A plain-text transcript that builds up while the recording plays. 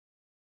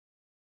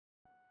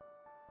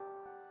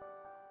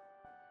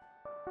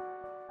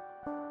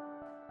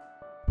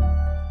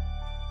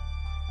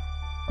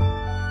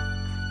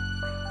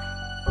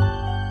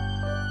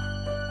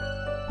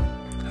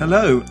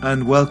Hello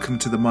and welcome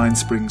to the Mind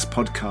Springs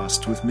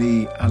podcast with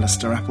me,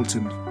 Alistair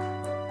Appleton.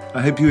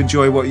 I hope you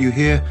enjoy what you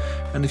hear,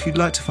 and if you'd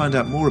like to find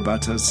out more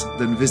about us,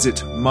 then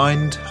visit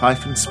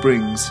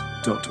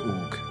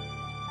mind-springs.org.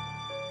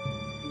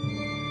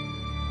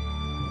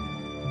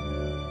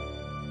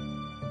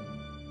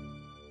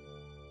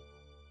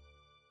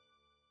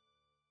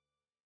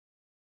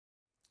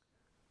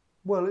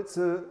 Well, it's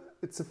a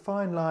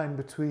fine line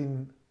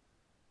between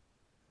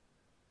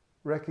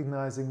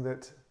recognizing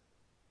that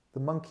the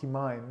monkey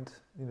mind,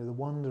 the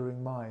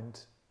wandering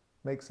mind,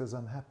 makes us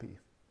unhappy.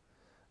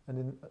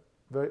 And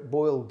very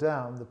boiled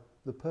down,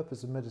 the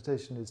purpose of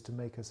meditation is to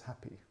make us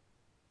happy.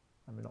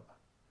 I mean, not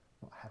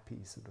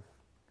happy, sort of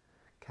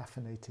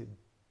caffeinated,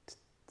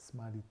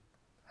 smiley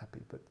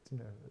happy, but,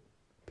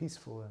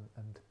 peaceful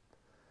and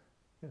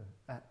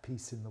at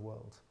peace in the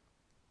world.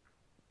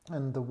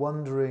 And the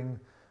wandering,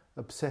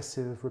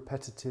 obsessive,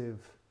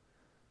 repetitive,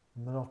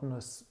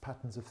 monotonous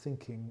patterns of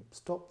thinking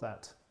stop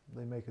that.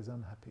 They make us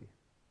unhappy.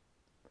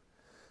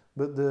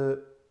 But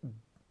the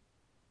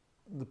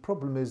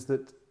problem is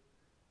that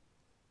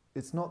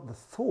it's not the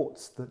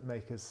thoughts that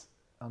make us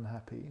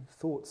unhappy.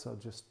 Thoughts are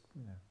just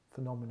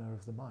phenomena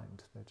of the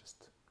mind. They're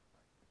just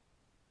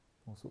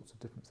all sorts of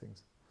different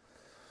things.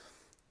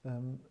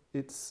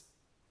 It's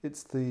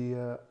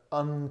the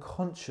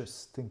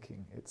unconscious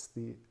thinking. It's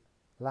the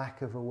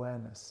lack of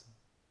awareness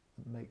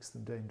that makes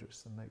them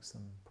dangerous and makes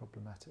them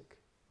problematic.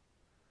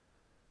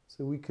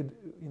 So we could,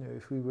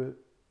 if we were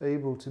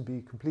able to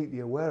be completely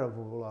aware of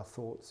all our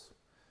thoughts,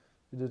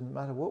 it didn't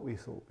matter what we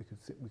thought. We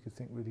could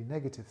think really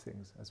negative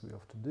things, as we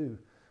often do,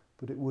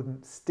 but it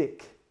wouldn't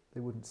stick.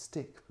 They wouldn't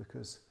stick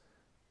because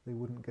they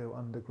wouldn't go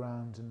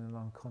underground in an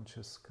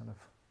unconscious kind of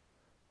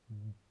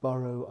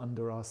burrow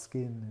under our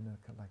skin in a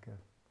kind of like a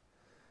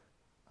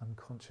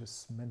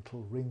unconscious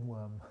mental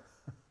ringworm.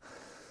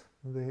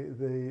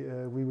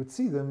 We would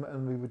see them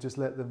and we would just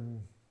let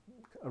them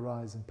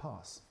arise and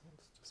pass.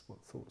 That's just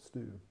what thoughts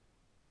do.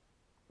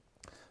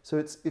 So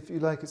it's, if you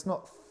like, it's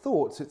not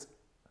thoughts, it's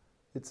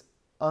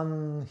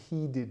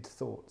unheeded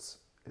thoughts.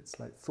 It's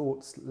like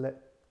thoughts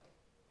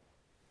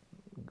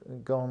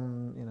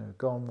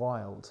gone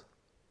wild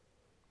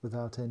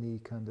without any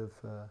kind of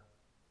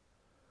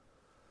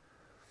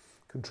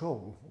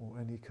control or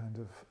any kind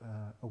of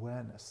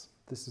awareness.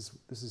 This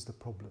is the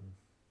problem.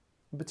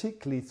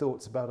 Particularly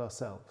thoughts about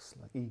ourselves,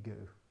 like ego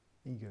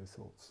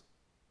thoughts.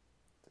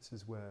 This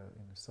is where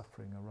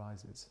suffering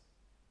arises.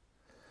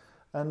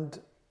 And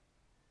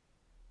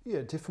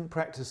different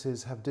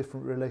practices have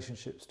different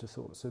relationships to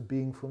thoughts. So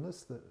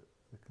beingfulness, the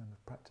kind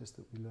of practice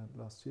that we learned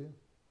earlier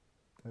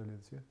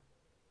this year,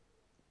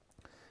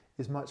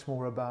 is much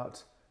more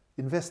about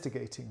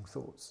investigating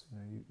thoughts.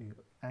 You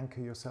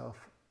anchor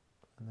yourself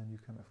and then you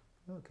kind of,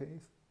 okay,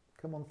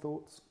 come on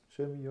thoughts,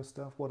 show me your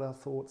stuff. What are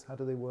thoughts? How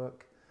do they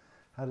work?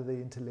 How do they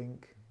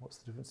interlink? What's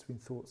the difference between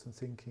thoughts and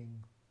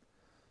thinking?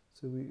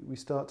 So we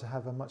start to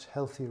have a much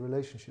healthier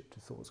relationship to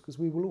thoughts because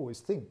we will always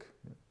think.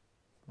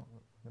 Not that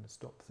we're going to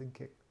stop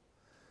thinking,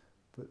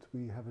 but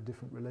we have a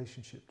different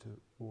relationship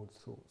towards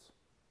thoughts.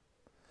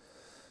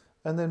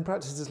 And then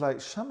practices like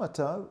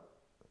shamatha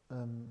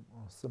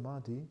or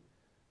samadhi,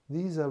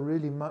 these are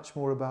really much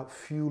more about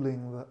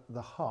fueling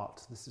the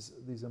heart.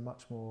 These are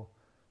much more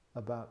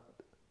about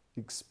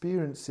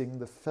experiencing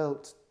the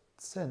felt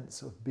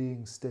sense of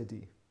being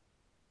steady.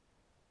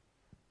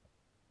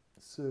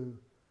 So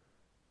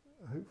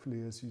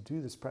hopefully as you do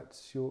this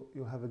practice,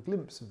 you'll have a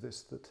glimpse of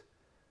this, that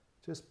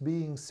just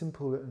being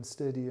simple and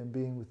steady and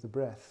being with the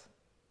breath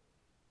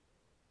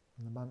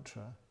and the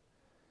mantra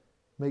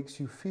makes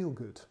you feel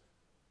good.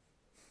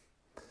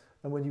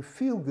 And when you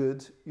feel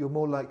good, you're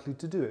more likely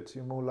to do it.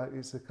 You're more likely,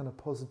 it's a kind of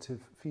positive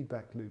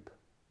feedback loop.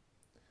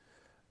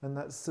 And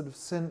that sort of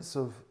sense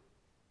of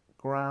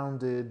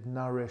grounded,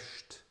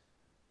 nourished,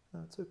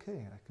 that's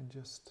okay, I can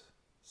just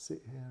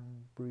sit here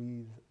and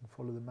breathe and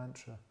follow the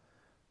mantra,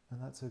 and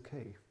that's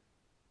okay.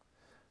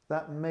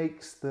 That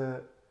makes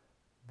the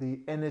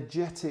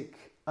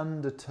energetic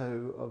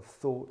undertow of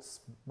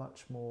thoughts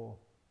much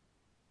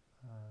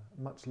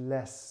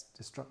less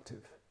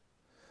destructive.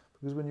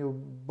 Because when your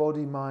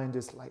body mind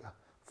is like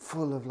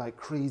full of like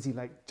crazy,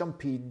 like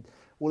jumpy,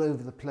 all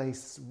over the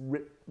place,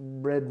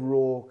 red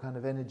raw kind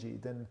of energy,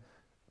 then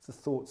the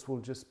thoughts will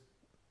just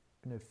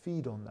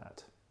feed on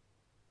that.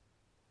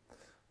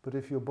 But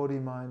if your body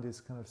mind is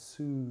kind of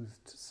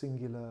soothed,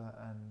 singular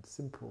and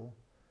simple,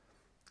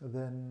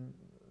 then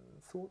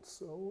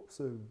thoughts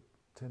also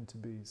tend to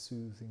be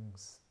soothing,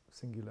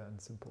 singular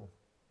and simple.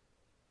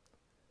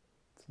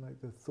 It's like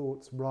the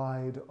thoughts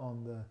ride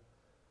on the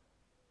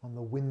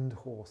wind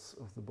horse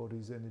of the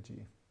body's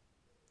energy.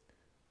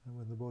 And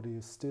when the body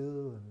is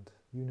still and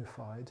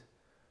unified,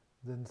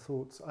 then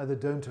thoughts either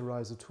don't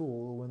arise at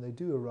all, or when they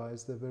do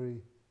arise, they're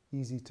very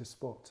easy to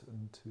spot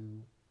and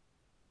to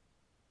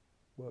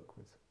work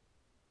with.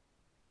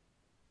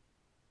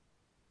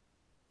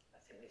 I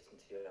think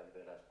listening to you, I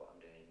realise what I'm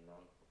doing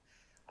wrong.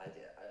 I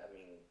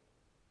mean,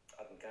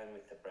 I'm going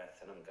with the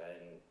breath and I'm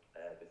going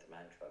with the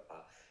mantra,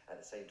 but at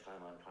the same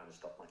time I'm trying to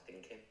stop my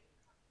thinking.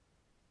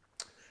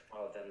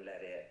 rather than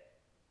let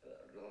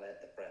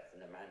the breath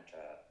and the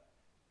mantra.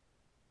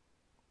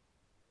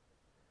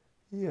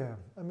 Yeah,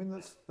 I mean,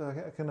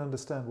 I can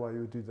understand why you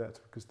would do that,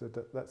 because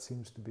that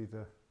seems to be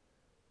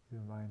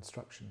my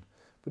instruction.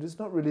 But it's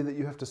not really that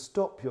you have to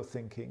stop your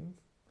thinking.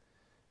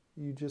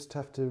 You just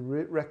have to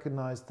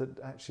recognize that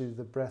actually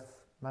the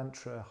breath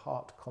mantra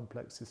heart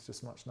complex is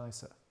just much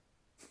nicer.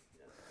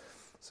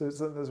 So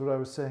that's what I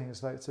was saying.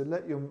 It's like, so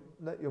let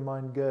your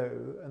mind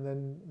go, and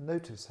then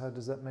notice, how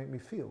does that make me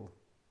feel?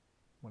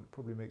 Well, it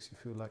probably makes you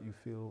feel like you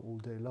feel all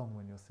day long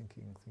when you're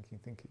thinking.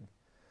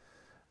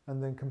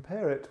 And then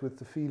compare it with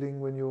the feeling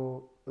when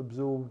you're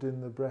absorbed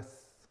in the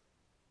breath,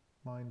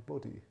 mind,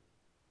 body.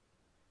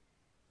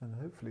 And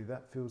hopefully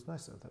that feels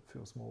nicer, that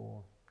feels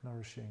more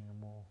nourishing and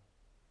more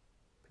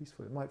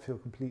peaceful. It might feel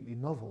completely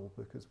novel,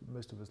 because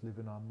most of us live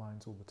in our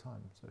minds all the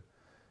time. So it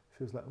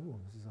feels like, oh,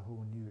 this is a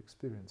whole new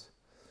experience.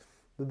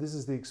 But this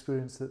is the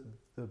experience that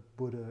the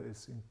Buddha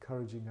is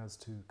encouraging us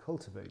to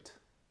cultivate,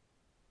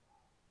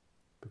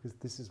 because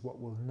this is what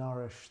will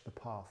nourish the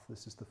path.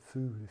 This is the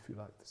food, if you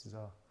like. This is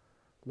our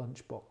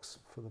lunchbox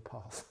for the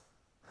path.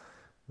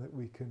 That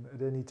we can,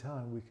 at any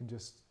time, we can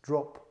just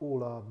drop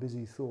all our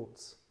busy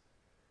thoughts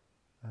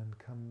and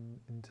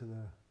come into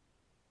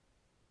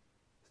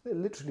it's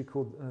literally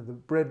called the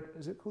bread.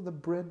 Is it called the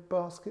bread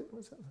basket?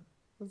 Was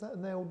that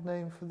an old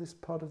name for this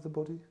part of the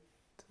body?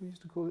 We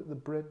used to call it the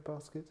bread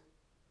basket.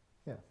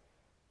 Yeah.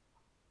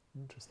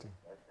 Interesting.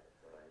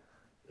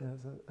 Yeah,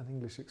 it's an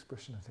English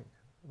expression, I think.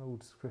 An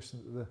old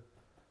expression that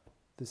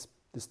this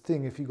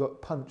thing, if you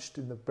got punched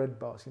in the bread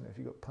basket, if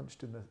you got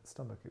punched in the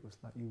stomach, it was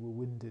like you were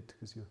winded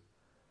because you're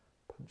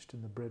punched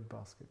in the bread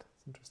basket.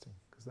 It's interesting,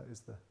 because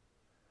that's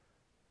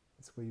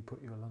where you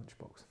put your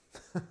lunchbox.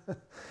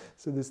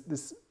 So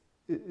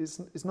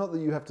it's not that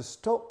you have to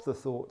stop the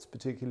thoughts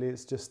particularly,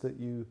 it's just that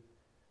you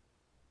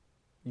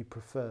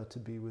prefer to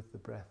be with the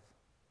breath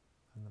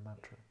and the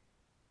mantra.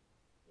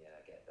 Yeah,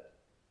 I get that.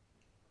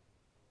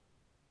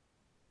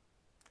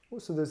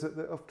 Also,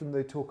 often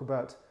they talk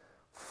about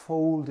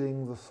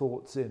folding the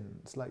thoughts in.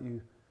 It's like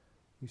you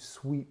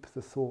sweep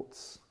the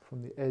thoughts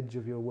from the edge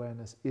of your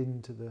awareness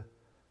into the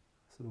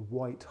sort of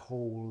white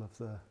hole of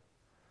the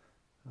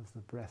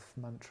breath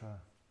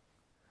mantra,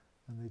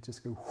 and they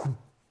just go whoom,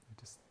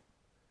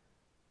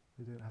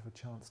 they don't have a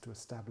chance to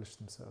establish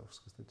themselves,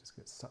 because they just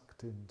get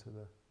sucked into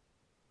the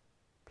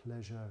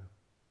pleasure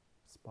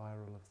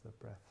spiral of the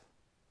breath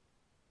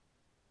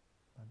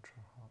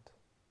mantra heart.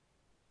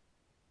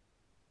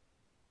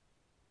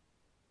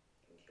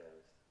 Thank you,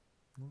 Alice.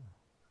 Oh,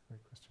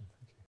 great question,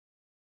 thank you.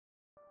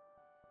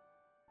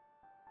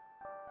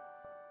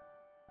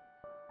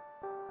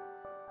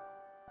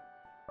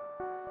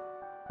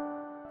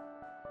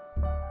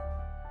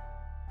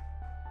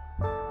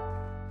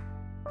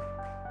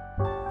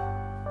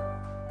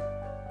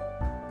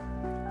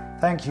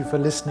 Thank you for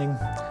listening.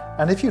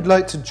 And if you'd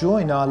like to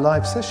join our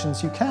live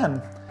sessions, you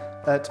can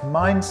at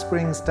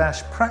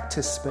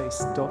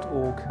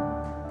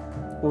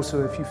mindsprings-practicespace.org.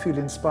 Also, if you feel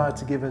inspired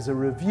to give us a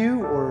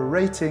review or a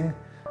rating,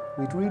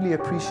 we'd really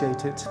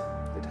appreciate it.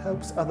 It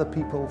helps other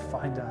people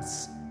find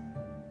us.